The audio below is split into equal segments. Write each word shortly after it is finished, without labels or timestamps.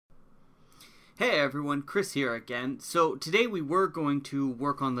Hey everyone, Chris here again. So today we were going to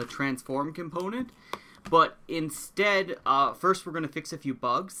work on the transform component, but instead, first we're going to fix a few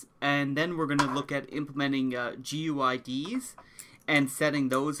bugs, and then we're going to look at implementing GUIDs and setting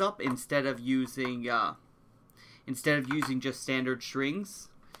those up instead of using just standard strings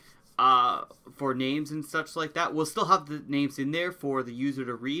for names and such like that. We'll still have the names in there for the user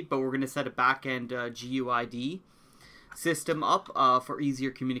to read, but we're going to set a backend GUID system up for easier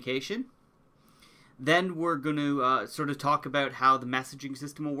communication. Then we're going to sort of talk about how the messaging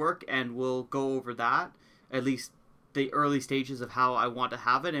system will work, and we'll go over that, at least the early stages of how I want to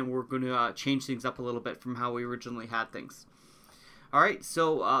have it, and we're going to change things up a little bit from how we originally had things. Alright,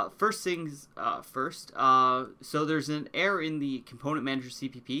 so first things first. So there's an error in the Component Manager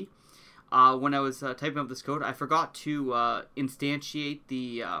CPP. When I was typing up this code, I forgot to instantiate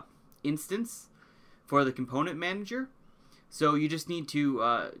the instance for the Component Manager. So you just need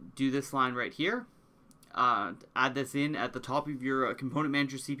to do this line right here. Add this in at the top of your Component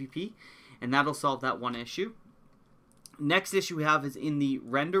Manager CPP, and that'll solve that one issue. Next issue we have is in the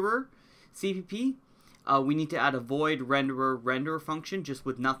renderer CPP. We need to add a void renderer function just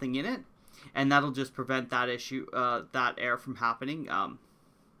with nothing in it, and that'll just prevent that issue, that error from happening.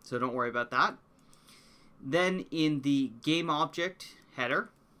 So don't worry about that. Then in the game object header,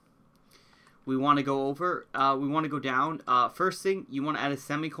 we want to go over, we want to go down. First thing, you want to add a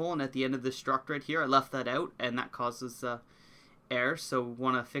semicolon at the end of this struct right here. I left that out, and that causes error, so we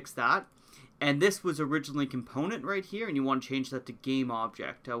want to fix that. And this was originally component right here, and you want to change that to game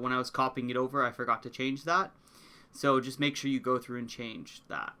object. When I was copying it over, I forgot to change that. So just make sure you go through and change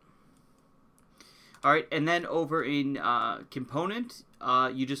that. Alright, and then over in component,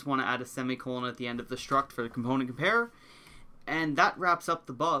 you just want to add a semicolon at the end of the struct for the component comparer. And that wraps up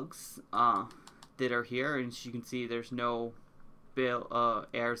the bugs that are here, and as you can see, there's no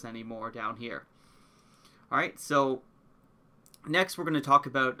errors anymore down here. Alright, so next we're going to talk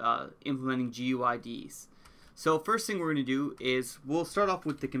about implementing GUIDs. So first thing we're going to do is we'll start off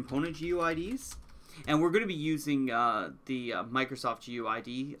with the component GUIDs, and we're going to be using the Microsoft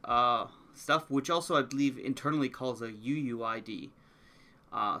GUID stuff, which also I believe internally calls a UUID,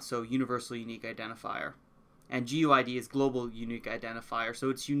 so Universal Unique Identifier. And GUID is Global Unique Identifier, so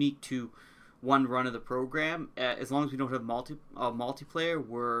it's unique to one run of the program. As long as we don't have multiplayer,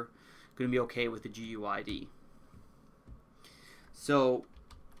 we're going to be okay with the GUID. So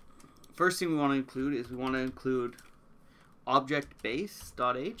first thing we want to include is we want to include object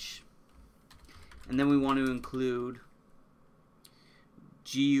base.h, and then we want to include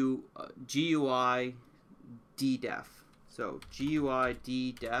GUID def. So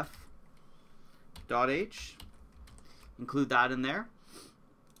GUID def.h, include that in there.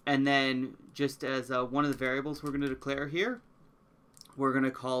 And then just as one of the variables we're going to declare here, we're going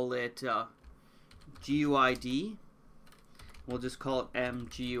to call it GUID. We'll just call it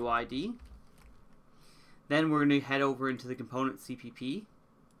mGUID. Then we're going to head over into the component CPP,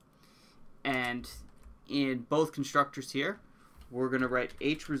 and in both constructors here we're going to write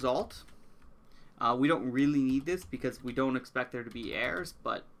hResult. We don't really need this because we don't expect there to be errors,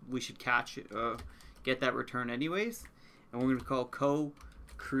 but we should catch it, get that return anyways. And we're going to call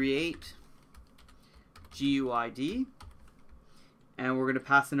co-create GUID, and we're going to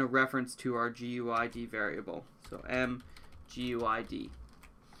pass in a reference to our GUID variable. So mGUID.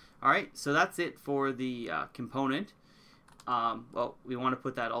 Alright, so that's it for the component. Well, we want to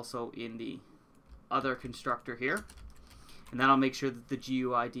put that also in the other constructor here, and that'll make sure that the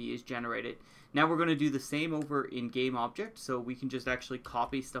GUID is generated. Now we're going to do the same over in game object, so we can just actually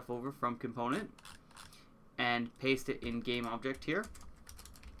copy stuff over from component and paste it in game object here.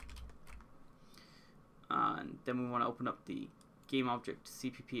 And then we want to open up the game object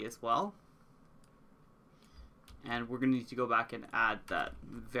CPP as well. And we're going to need to go back and add that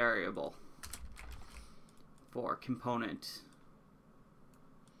variable for component,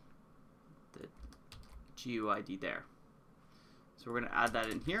 the GUID there. So we're going to add that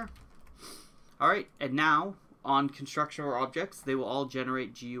in here. Alright, and now on constructor objects, they will all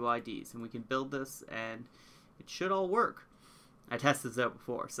generate GUIDs, and we can build this and it should all work. I tested this out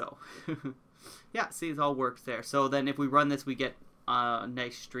before, so yeah, see, it all works there. So then if we run this, we get a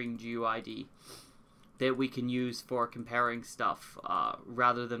nice string GUID that we can use for comparing stuff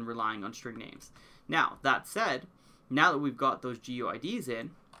rather than relying on string names. Now, that said, now that we've got those GUIDs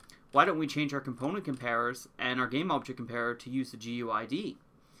in, why don't we change our component comparers and our game object comparer to use the GUID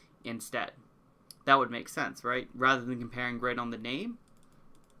instead? That would make sense, right? Rather than comparing right on the name.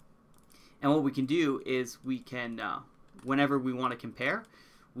 And what we can do is we can, whenever we want to compare,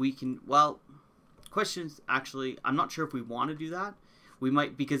 we can, well, questions, actually, I'm not sure if we want to do that. we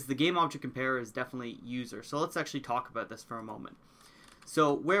might, because the game object compare is definitely user. So let's actually talk about this for a moment.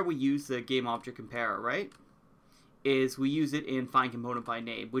 So where we use the game object compare, right, is we use it in find component by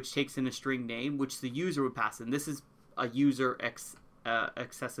name, which takes in a string name, which the user would pass in. This is a user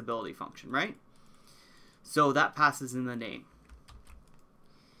accessibility function, right? So that passes in the name.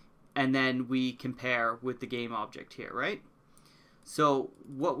 And then we compare with the game object here, right? So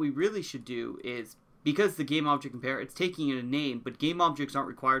what we really should do is, because the game object compare, it's taking in a name, but game objects aren't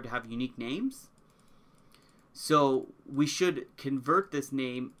required to have unique names. So we should convert this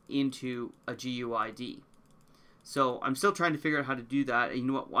name into a GUID. So I'm still trying to figure out how to do that. And you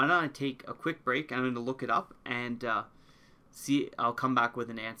know what? Why don't I take a quick break? I'm going to look it up and see. I'll come back with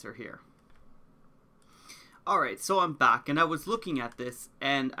an answer here. Alright, so I'm back, and I was looking at this,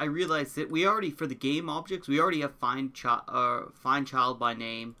 and I realized that we already, for the game objects, we already have find child by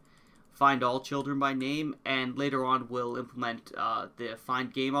name, find all children by name, and later on we'll implement the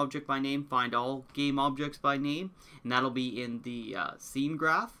find game object by name, find all game objects by name, and that'll be in the scene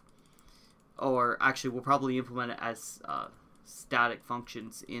graph. Or actually, we'll probably implement it as static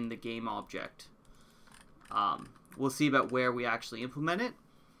functions in the game object. We'll see about where we actually implement it.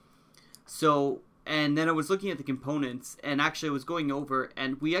 So, and then I was looking at the components, and actually I was going over,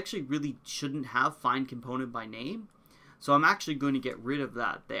 and we actually really shouldn't have find component by name. So I'm actually going to get rid of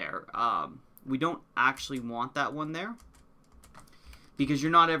that there. We don't actually want that one there, because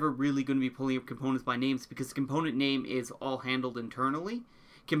you're not ever really going to be pulling up components by names, because the component name is all handled internally.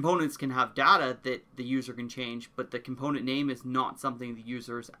 Components can have data that the user can change, but the component name is not something the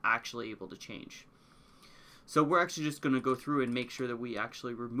user is actually able to change. So we're actually just going to go through and make sure that we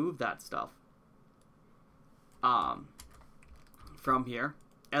actually remove that stuff from here,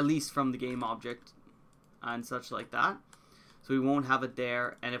 at least from the game object and such like that. So we won't have it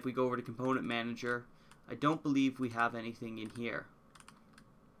there, and if we go over to component manager, I don't believe we have anything in here.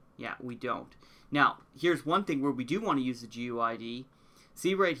 Yeah, we don't. Now, here's one thing where we do want to use the GUID.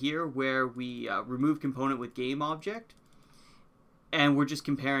 See right here where we remove component with game object, and we're just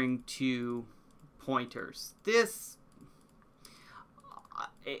comparing to pointers. This,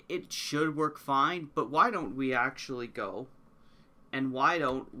 it should work fine, but why don't we actually go, and why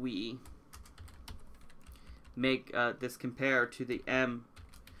don't we make this compare to the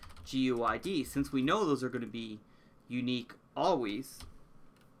mGUID, since we know those are going to be unique always.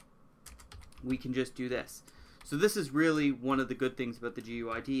 We can just do this. So this is really one of the good things about the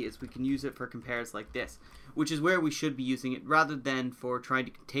GUID, is we can use it for compares like this, which is where we should be using it, rather than for trying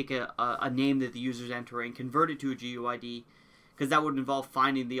to take a name that the user is entering, convert it to a GUID, because that would involve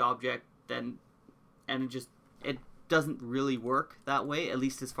finding the object, and it doesn't really work that way, at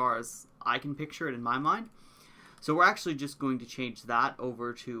least as far as I can picture it in my mind. So we're actually just going to change that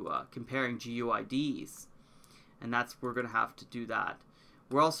over to comparing GUIDs, and we're going to have to do that.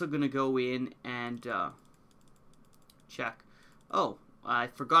 We're also going to go in and check. Oh, I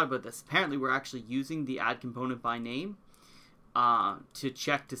forgot about this. Apparently we're actually using the add component by name to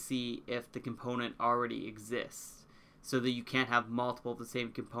check to see if the component already exists, so that you can't have multiple of the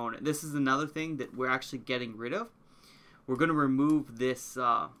same component. This is another thing that we're actually getting rid of. We're going to remove this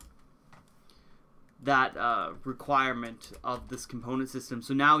requirement of this component system.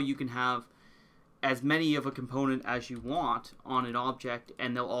 So now you can have as many of a component as you want on an object,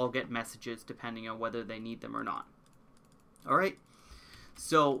 and they'll all get messages depending on whether they need them or not. Alright,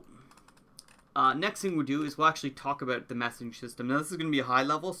 so next thing we'll do is we'll actually talk about the messaging system. Now this is going to be a high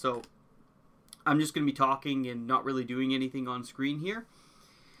level, so I'm just going to be talking and not really doing anything on screen here.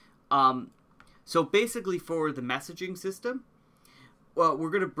 So basically for the messaging system, well,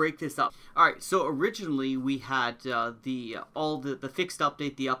 we're going to break this up. Alright, so originally we had the fixed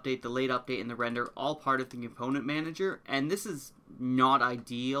update, the late update, and the render all part of the component manager, and this is not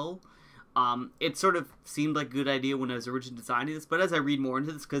ideal. It sort of seemed like a good idea when I was originally designing this, but as I read more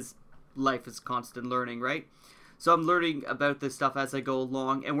into this, because life is constant learning, right? So I'm learning about this stuff as I go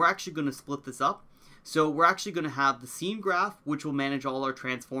along, and we're actually going to split this up. So we're actually going to have the scene graph, which will manage all our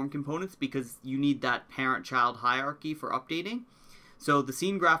transform components, because you need that parent-child hierarchy for updating. So the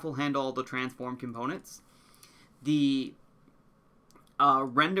scene graph will handle all the transform components. The there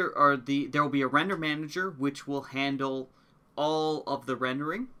will be a render manager, which will handle all of the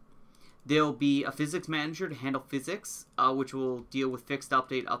rendering. There'll be a physics manager to handle physics, which will deal with fixed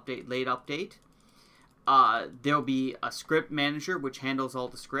update, late update. There'll be a script manager, which handles all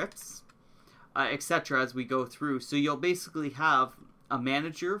the scripts, etc. as we go through. So you'll basically have a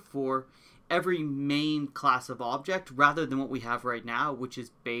manager for every main class of object, rather than what we have right now, which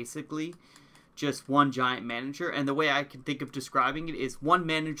is basically just one giant manager. And the way I can think of describing it is one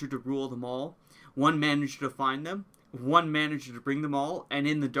manager to rule them all, one manager to find them, one manager to bring them all, and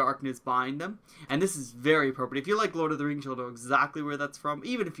in the darkness bind them. And this is very appropriate. If you like Lord of the Rings, you'll know exactly where that's from.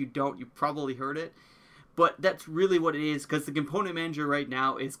 Even if you don't, you probably heard it. But that's really what it is, because the component manager right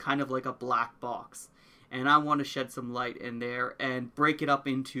now is kind of like a black box. And I want to shed some light in there and break it up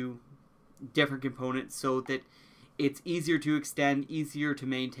into different components so that it's easier to extend, easier to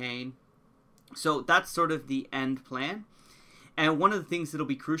maintain. So that's sort of the end plan. And one of the things that'll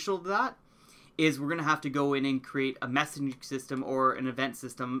be crucial to that is we're going to have to go in and create a messaging system or an event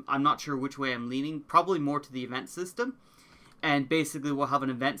system. I'm not sure which way I'm leaning, probably more to the event system. And basically we'll have an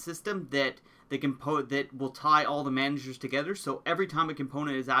event system that that will tie all the managers together. So every time a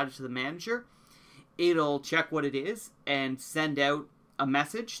component is added to the manager, it'll check what it is and send out a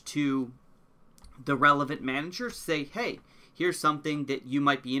message to the relevant manager, say, hey, here's something that you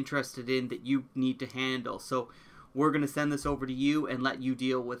might be interested in that you need to handle. So we're going to send this over to you and let you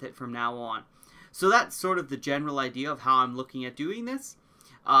deal with it from now on. So that's sort of the general idea of how I'm looking at doing this.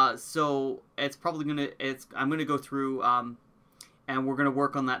 So it's probably I'm going to go through and we're going to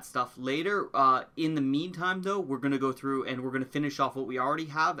work on that stuff later. In the meantime, though, we're going to go through and we're going to finish off what we already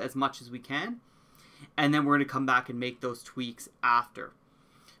have as much as we can. And then we're going to come back and make those tweaks after.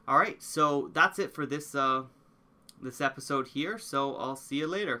 All right, so that's it for this this episode here. So I'll see you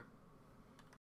later.